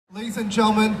Ladies and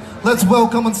gentlemen, let's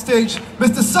welcome on stage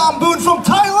Mr. Somboon from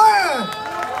Thailand!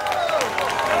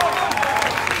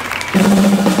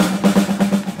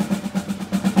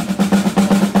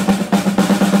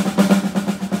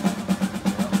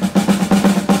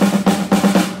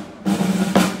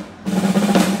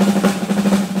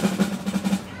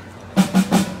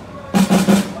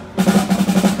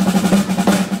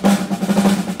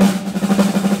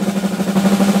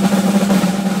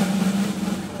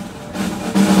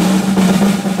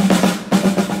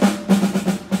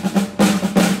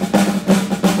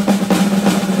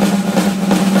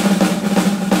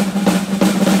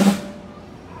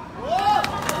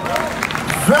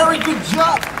 Very good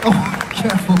job! Oh,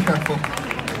 careful, careful.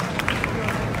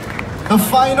 The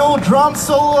final drum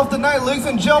solo of the night, ladies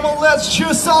and gentlemen, let's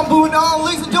cheer Somboon on.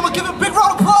 Ladies and gentlemen, give him a big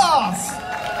round of applause!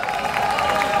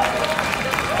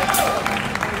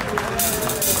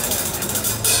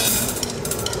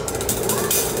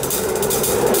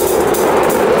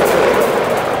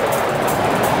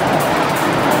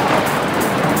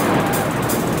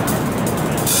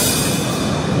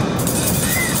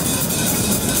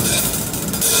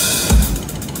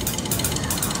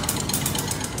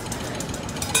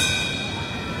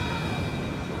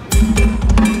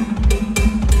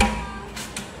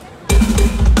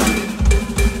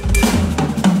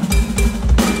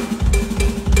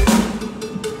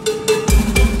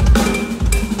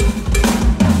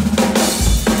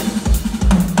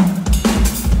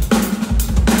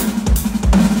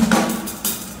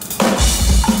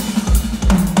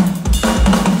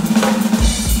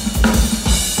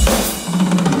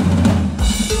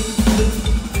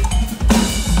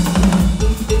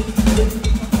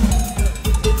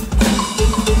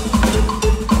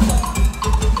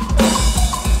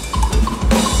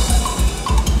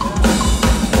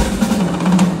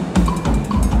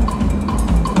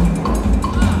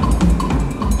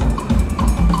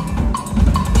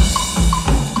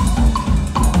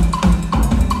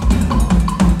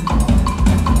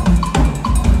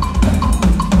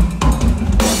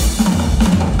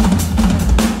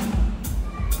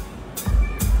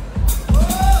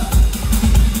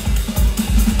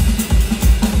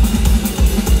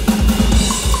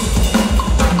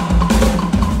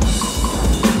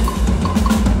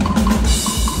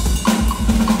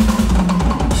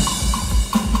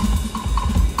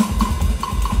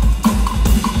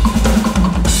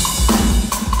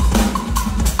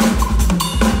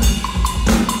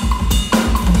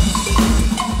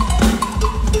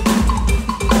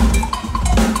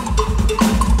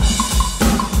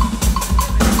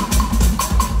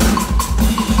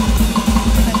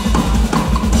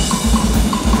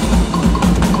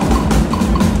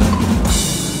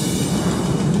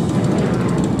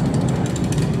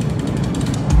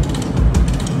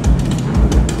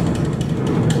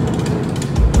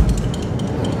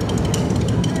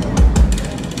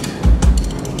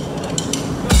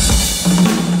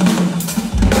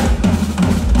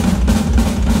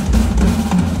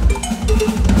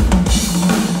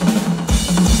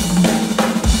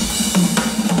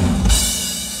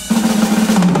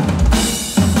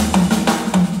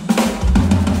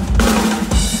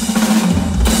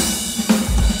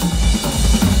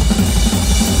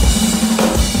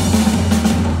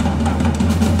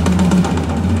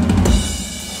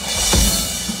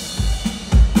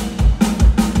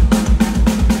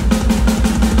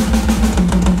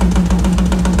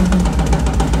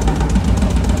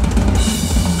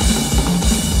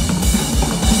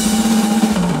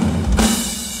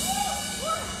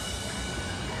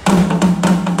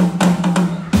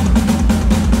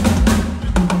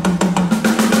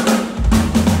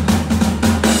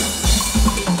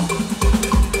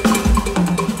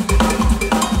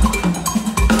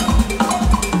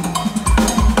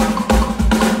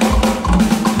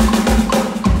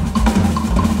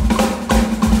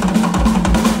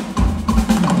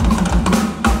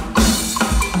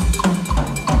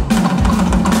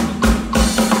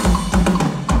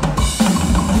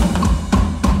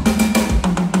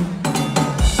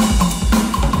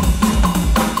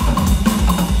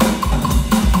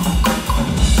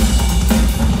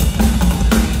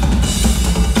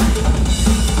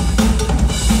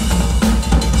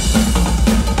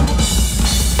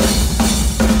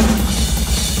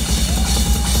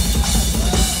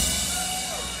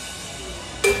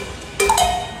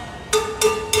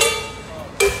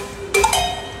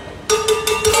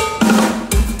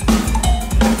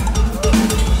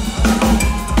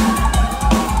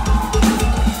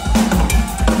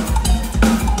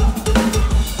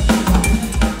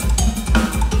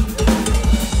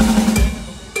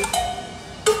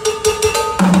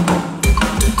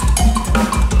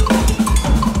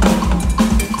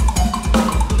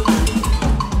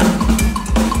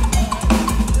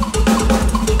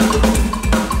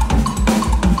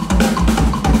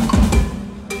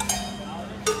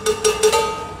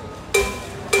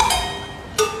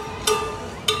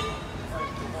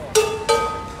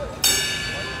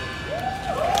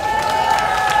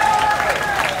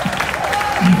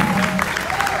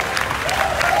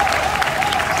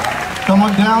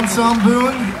 on down,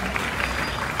 Somboon.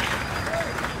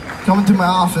 Come into my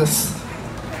office.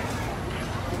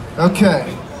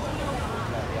 Okay.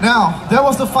 Now, that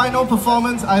was the final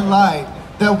performance. I lied.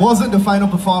 That wasn't the final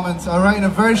performance. Alright, in a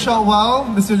very short while,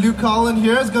 Mr. Luke Collin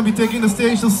here is going to be taking the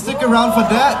stage, so stick around for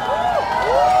that.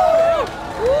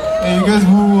 Hey, you guys,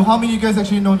 how many of you guys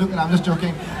actually know Luke? I'm just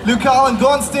joking. Luke Collin, go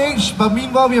on stage, but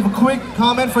meanwhile, we have a quick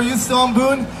comment for you,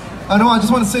 Somboon. No, I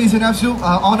just want to say it's an absolute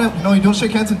honor. No, you don't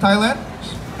shake hands in Thailand?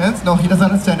 Hands? No, he doesn't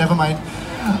understand, never mind.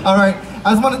 Alright,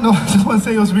 I just want to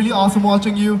say it was really awesome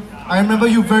watching you. I remember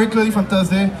you very clearly from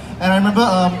Thursday, and I remember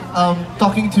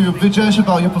talking to Vijesh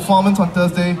about your performance on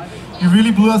Thursday. You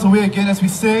really blew us away again, as we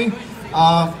say.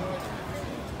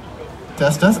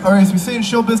 Test. Alright, as we say in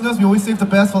show business, we always save the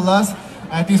best for last,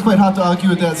 and I think it's quite hard to argue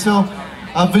with that. So,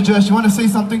 Vijesh, you want to say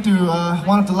something to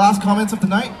one of the last comments of the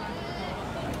night?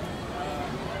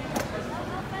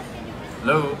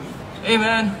 Hello. Hey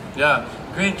man. Yeah.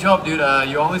 Great job, dude.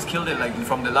 You always killed it. Like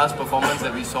from the last performance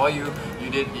that we saw you,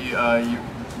 you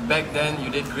back then you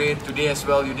did great. Today as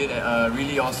well, you did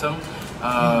really awesome.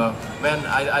 Man,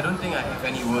 I don't think I have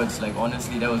any words. Like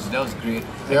honestly, that was great.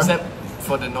 Yeah. Except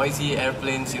for the noisy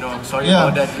airplanes. You know, sorry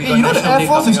about that. We got the Air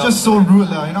Force is just so rude,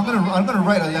 lah. You know, I'm gonna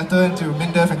write a letter into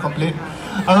MINDEF and complain.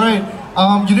 All right.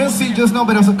 You didn't see it just now,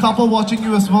 but there was a couple watching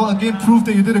you as well. Again, proof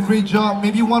that you did a great job.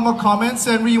 Maybe one more comment.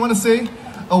 Senri, you want to say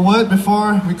a word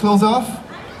before we close off?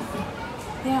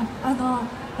 Yeah,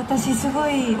 私すご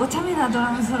いお茶目なド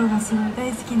ラムソロがすごい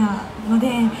大好きなので、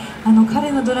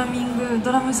彼のドラ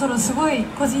ムソロすごい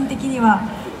個人的には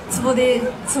ツボで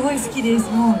すごい好きです。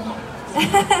もう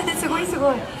す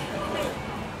ごい。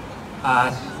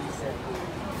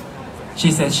She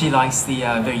said she likes the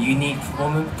very unique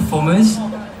performers,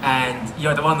 and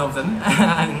you're the one of them.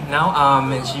 And now,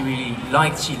 and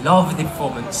she loved the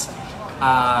performance.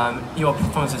 Your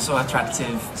performance is so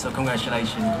attractive, so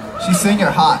congratulations. She's saying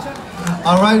you're hot.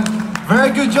 Alright,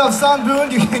 very good job,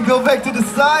 Somboon. You can go back to the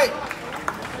side.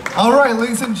 Alright,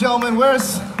 ladies and gentlemen,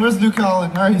 where's Luke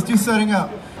Collin? Alright, he's still setting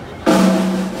up.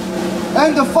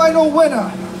 And the final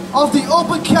winner of the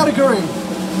open category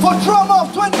for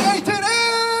Drumoff 2018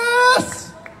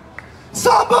 is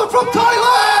Somboon from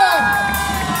Thailand!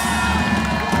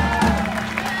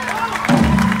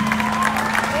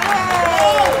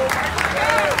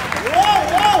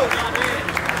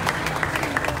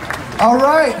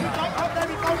 Alright,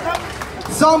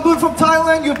 Somboon from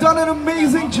Thailand, you've done an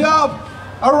amazing job.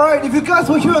 Alright, if you guys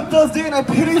were here on Thursday, and I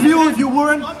pity you if you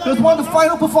weren't, it was one of the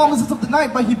final performances of the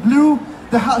night, but he blew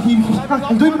the hell,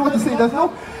 I don't even know what to say.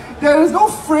 There is no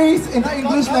phrase in the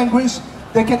English language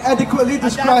that can adequately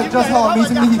describe just how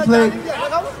amazingly he played.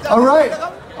 Alright,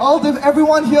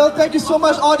 everyone here, thank you so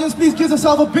much. Audience, please give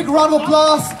yourself a big round of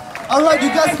applause. Alright, you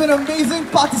guys have been amazing,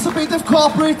 participative,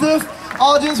 cooperative.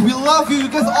 Audience, we love you. You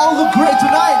guys all look great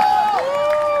tonight.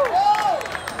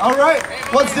 Alright,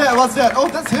 what's that? Oh,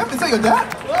 that's him? Is that your dad?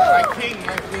 My king.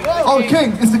 Oh,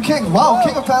 king. It's the king. Wow,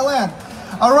 king of Thailand.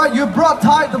 Alright, you brought the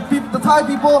Thai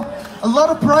people a lot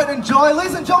of pride and joy.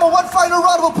 Ladies and gentlemen, one final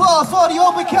round of applause for the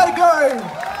open category.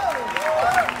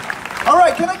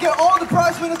 Alright, can I get all the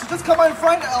prize winners to just come out in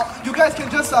front? You guys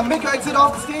can just make your exit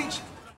off the stage.